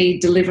 to me,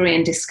 delivery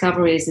and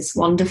discovery is this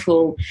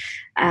wonderful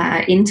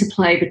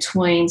interplay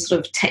between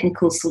sort of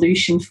technical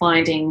solution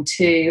finding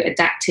to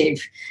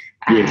adaptive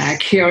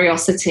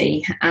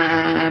curiosity.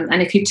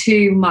 And if you're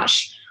too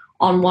much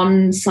on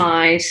one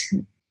side,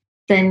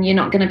 then you're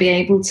not going to be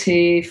able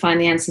to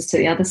find the answers to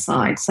the other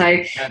side.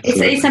 So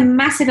it's a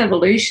massive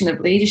evolution of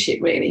leadership,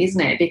 really,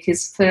 isn't it?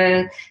 Because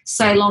for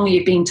so long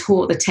you've been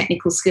taught the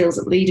technical skills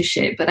of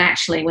leadership, but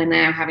actually we're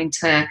now having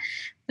to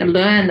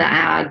learn that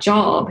our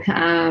job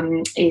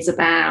is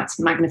about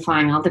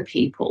magnifying other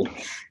people.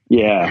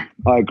 Yeah,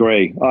 I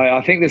agree.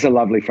 I think there's a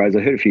lovely phrase I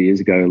heard a few years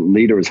ago,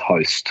 leader is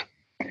host.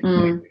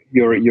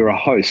 You're a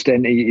host,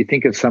 and you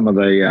think of some of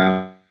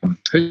the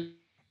who's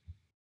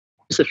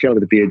the fellow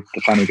with the beard,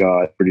 the funny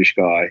guy, British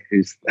guy,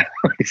 who's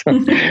Which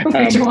one?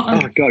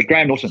 oh God,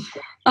 Graham Norton.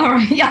 All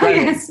right, yeah,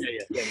 Graham, yes.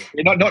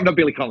 Yeah. Not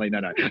Billy Connolly, no.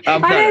 I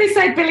know you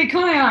said Billy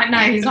Connolly. Like, no,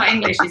 he's not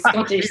English, he's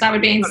Scottish. That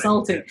would be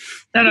insulting.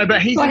 No,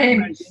 but he's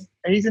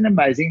an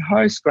amazing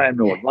host, Graham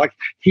Norton. Like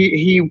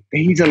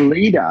he's a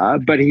leader,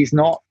 but he's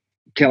not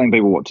telling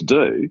people what to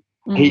do.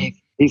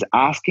 He's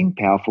asking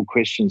powerful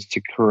questions to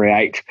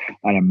create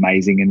an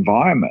amazing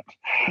environment.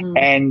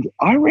 And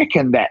I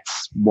reckon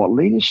that's what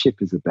leadership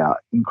is about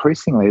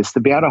increasingly, is to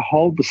be able to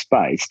hold the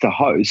space, to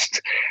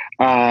host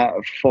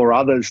for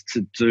others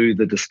to do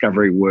the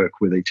discovery work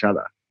with each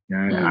other. You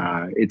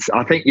know,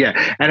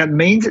 and it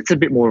means it's a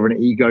bit more of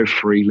an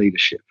ego-free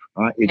leadership,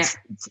 right?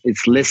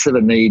 It's less of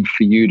a need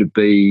for you to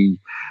be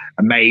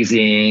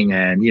amazing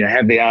and, you know,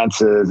 have the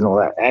answers and all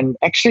that. And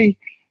actually,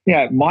 you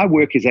know, my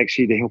work is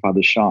actually to help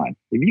others shine.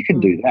 If you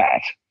can do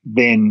that,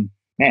 then,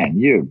 man,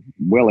 you're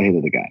well ahead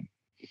of the game.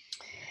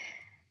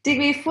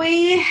 Digby, if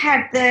we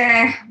had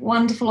the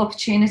wonderful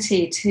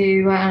opportunity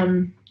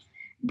to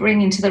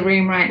bring into the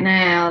room right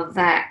now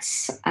that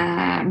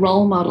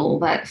role model,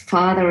 that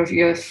father of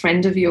your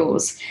friend of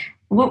yours,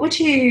 what would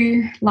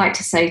you like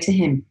to say to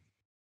him?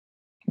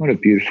 What a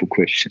beautiful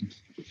question.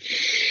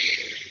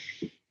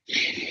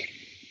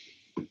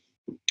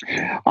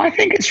 I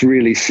think it's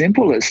really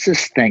simple. It's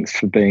just thanks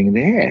for being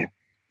there.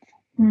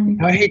 You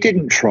know, he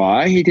didn't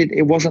try.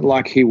 It wasn't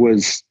like he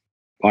was,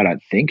 I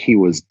don't think he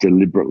was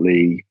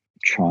deliberately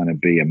trying to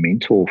be a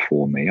mentor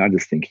for me. I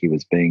just think he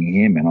was being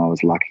him, and I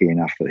was lucky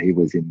enough that he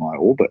was in my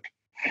orbit.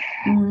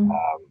 And,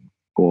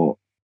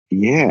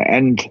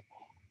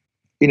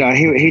 you know,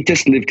 he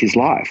just lived his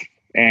life,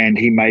 and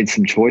he made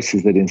some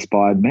choices that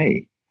inspired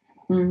me.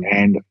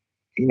 And,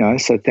 you know,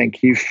 so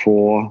thank you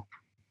for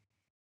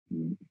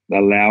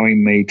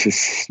allowing me to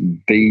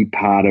be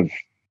part of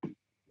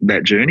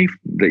that journey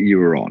that you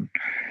were on.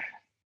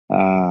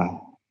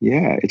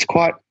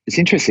 It's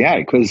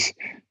interesting, because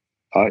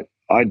I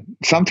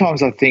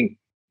sometimes I think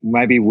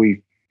maybe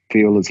we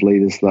feel as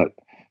leaders that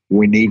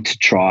we need to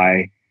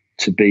try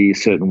to be a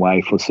certain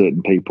way for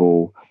certain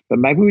people, but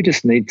maybe we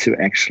just need to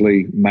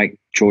actually make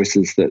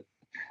choices that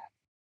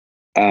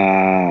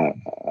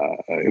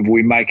if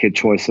we make a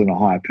choice on a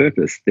higher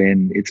purpose,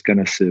 then it's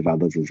going to serve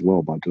others as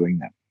well by doing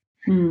that.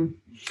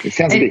 It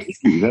sounds a bit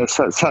easy. There's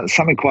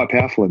something quite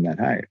powerful in that,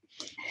 hey?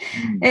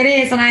 It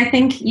is, and I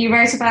think you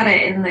wrote about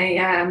it in the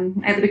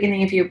at the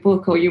beginning of your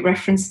book, or you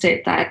referenced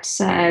it,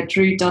 that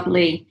Drew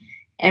Dudley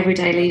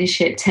Everyday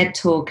Leadership TED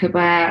Talk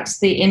about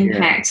the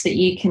impact that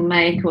you can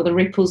make, or the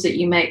ripples that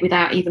you make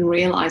without even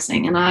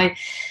realizing. And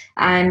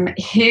I'm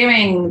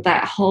hearing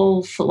that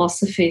whole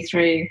philosophy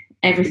through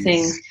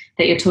everything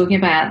that you're talking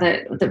about,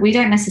 that we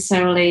don't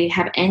necessarily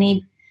have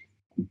any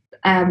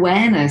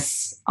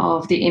awareness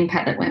of the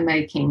impact that we're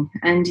making,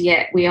 and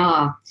yet we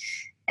are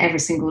every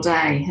single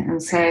day.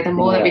 And so the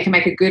more that we can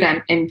make a good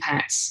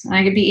impact, and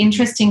it'd be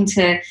interesting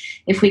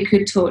if we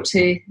could talk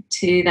to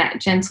that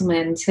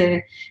gentleman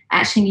to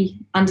actually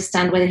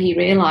understand whether he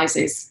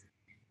realizes,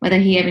 whether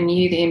he ever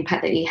knew the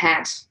impact that he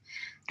had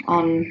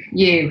on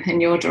you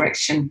and your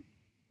direction.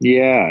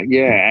 Yeah,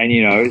 and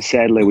you know,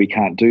 sadly, we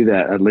can't do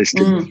that, at least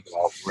in the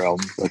realm.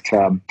 But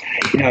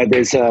you know,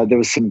 there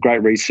was some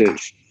great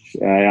research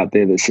out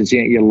there that says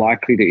you're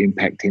likely to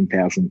impact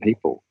 10,000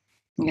 people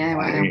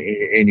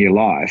in your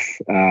life.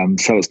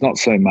 So it's not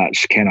so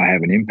much can I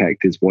have an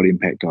impact, is what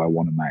impact do I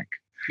want to make?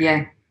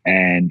 Yeah,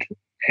 and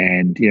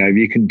you know, if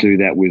you can do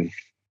that with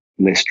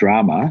less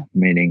drama,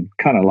 meaning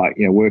kind of like,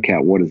 you know, work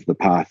out what is the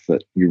path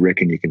that you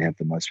reckon you can have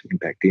the most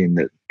impact in,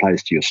 that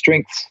plays to your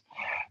strengths,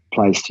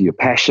 plays to your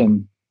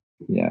passion.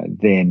 You know,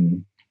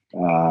 then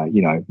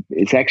you know,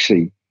 it's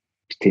actually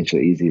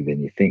potentially easier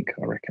than you think,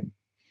 I reckon.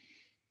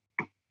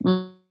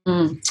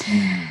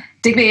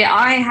 Digby,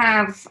 I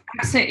have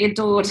absolutely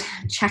adored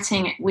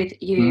chatting with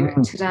you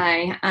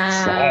today.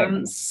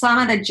 Some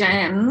of the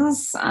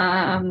gems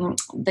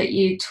that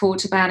you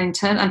talked about in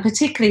terms, and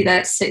particularly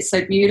that sits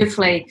so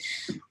beautifully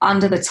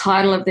under the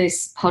title of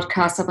this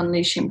podcast of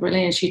Unleashing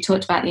Brilliance, you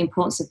talked about the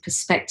importance of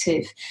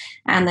perspective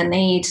and the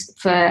need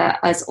for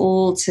us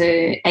all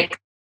to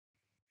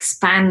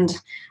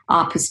expand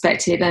our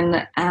perspective,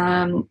 and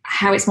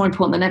how it's more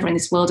important than ever in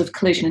this world of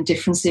collision and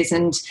differences.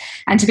 And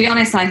to be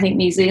honest, I think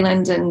New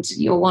Zealand and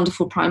your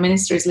wonderful Prime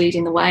Minister is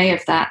leading the way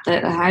of that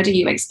how do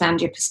you expand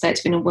your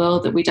perspective in a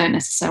world that we don't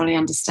necessarily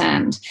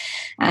understand?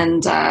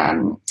 And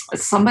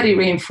somebody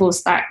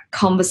reinforced that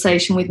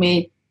conversation with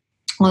me,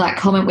 or that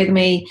comment with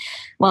me,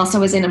 whilst I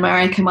was in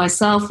America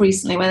myself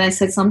recently, where they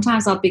said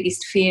sometimes our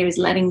biggest fear is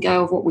letting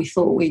go of what we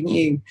thought we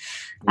knew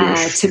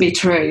to be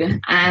true.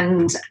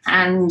 And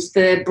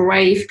the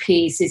brave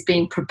piece is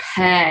being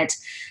prepared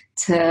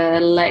to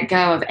let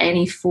go of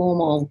any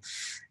formal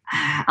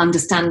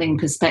understanding,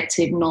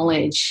 perspective,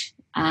 knowledge,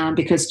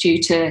 because due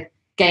to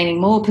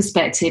gaining more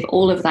perspective,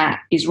 all of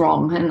that is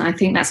wrong. And I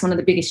think that's one of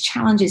the biggest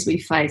challenges we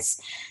face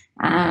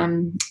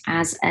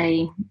as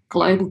a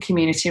global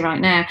community right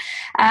now.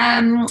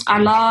 I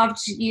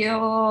loved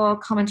your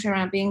commentary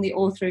around being the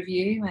author of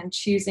you and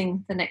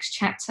choosing the next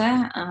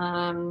chapter.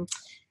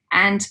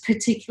 and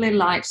particularly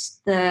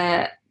liked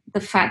the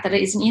fact that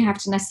it isn't you have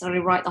to necessarily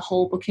write the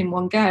whole book in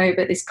one go,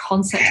 but this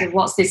concept of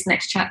what's this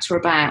next chapter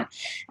about.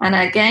 And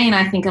again,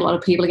 I think a lot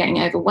of people are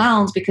getting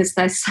overwhelmed because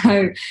they're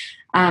so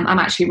I'm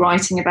actually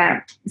writing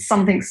about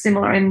something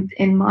similar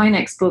in my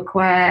next book,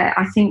 where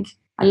I think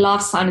I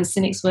love Simon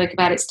Sinek's work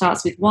about it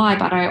starts with why,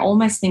 but I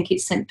almost think it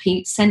sent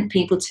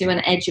people to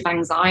an edge of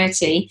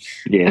anxiety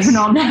of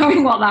not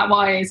knowing what that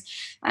why is.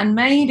 And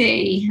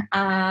maybe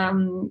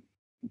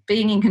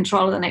being in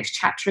control of the next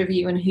chapter of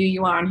you and who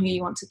you are and who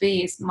you want to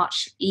be is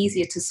much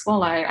easier to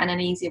swallow and an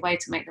easier way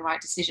to make the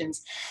right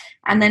decisions.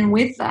 And then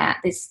with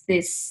that,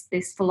 this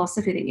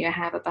philosophy that you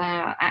have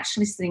about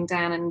actually sitting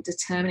down and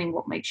determining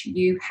what makes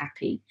you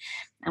happy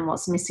and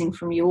what's missing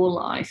from your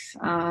life,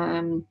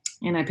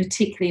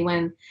 particularly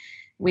when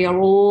we are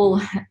all,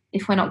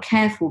 if we're not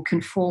careful,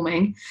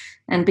 conforming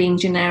and being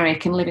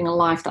generic and living a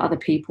life that other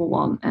people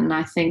want. And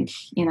I think,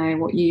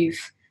 what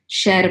you've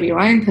shared of your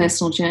own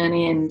personal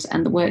journey and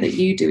the work that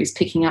you do is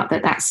picking up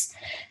that's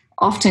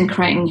often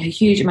creating a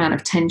huge amount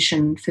of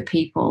tension for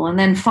people. And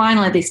then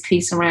finally, this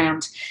piece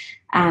around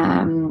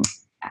our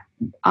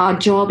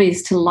job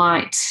is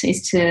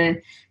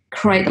to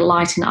create the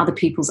light in other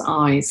people's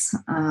eyes.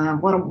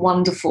 What a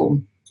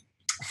wonderful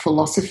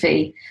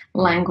philosophy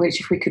language,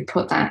 if we could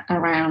put that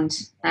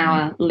around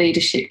our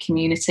leadership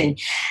community.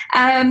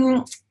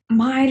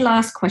 My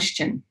last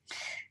question.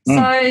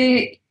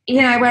 So,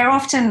 we're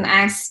often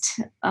asked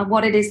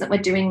what it is that we're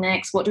doing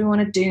next. What do we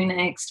want to do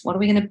next? What are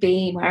we going to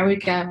be? Where are we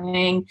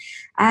going?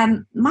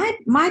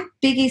 My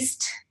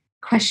biggest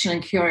question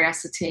and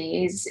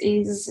curiosity is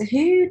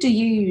who do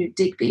you,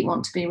 Digby,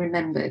 want to be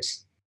remembered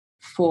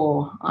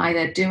for,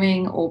 either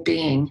doing or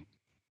being?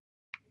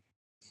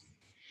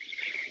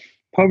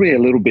 Probably a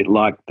little bit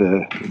like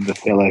the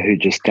fellow who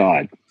just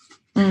died.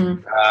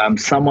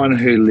 Someone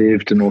who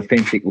lived an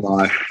authentic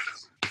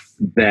life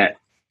that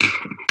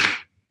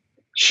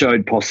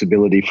showed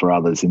possibility for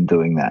others in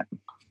doing that.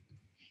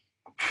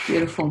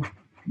 Beautiful.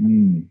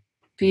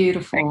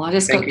 Beautiful. I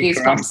just got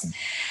goosebumps.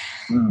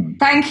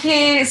 Thank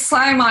you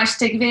so much,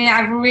 Digby.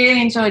 I've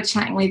really enjoyed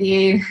chatting with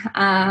you.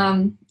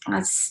 I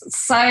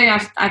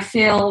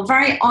feel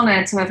very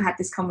honoured to have had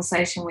this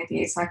conversation with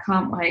you. So I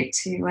can't wait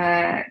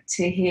to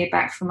hear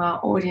back from our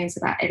audience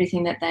about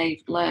everything that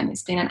they've learned.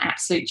 It's been an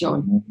absolute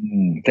joy.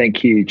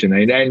 Thank you,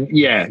 Janine. And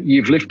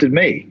you've lifted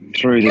me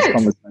through this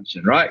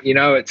conversation, right?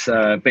 It's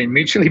been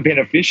mutually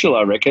beneficial,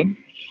 I reckon.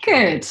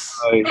 Good.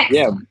 So,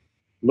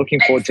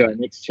 looking forward to our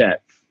next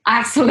chat.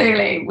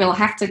 Absolutely. We'll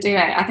have to do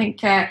it. I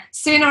think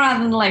sooner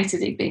rather than later,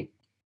 Digby.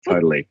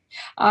 Totally.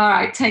 All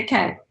right. Take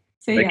care.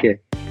 See ya. Take care.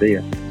 See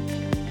ya.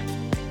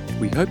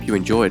 We hope you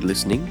enjoyed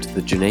listening to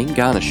The Janine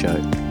Garner Show.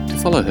 To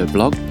follow her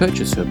blog,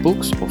 purchase her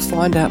books, or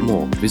find out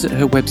more, visit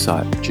her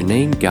website,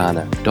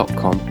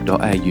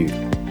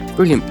 janinegarner.com.au.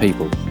 Brilliant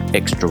people,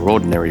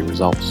 extraordinary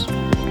results.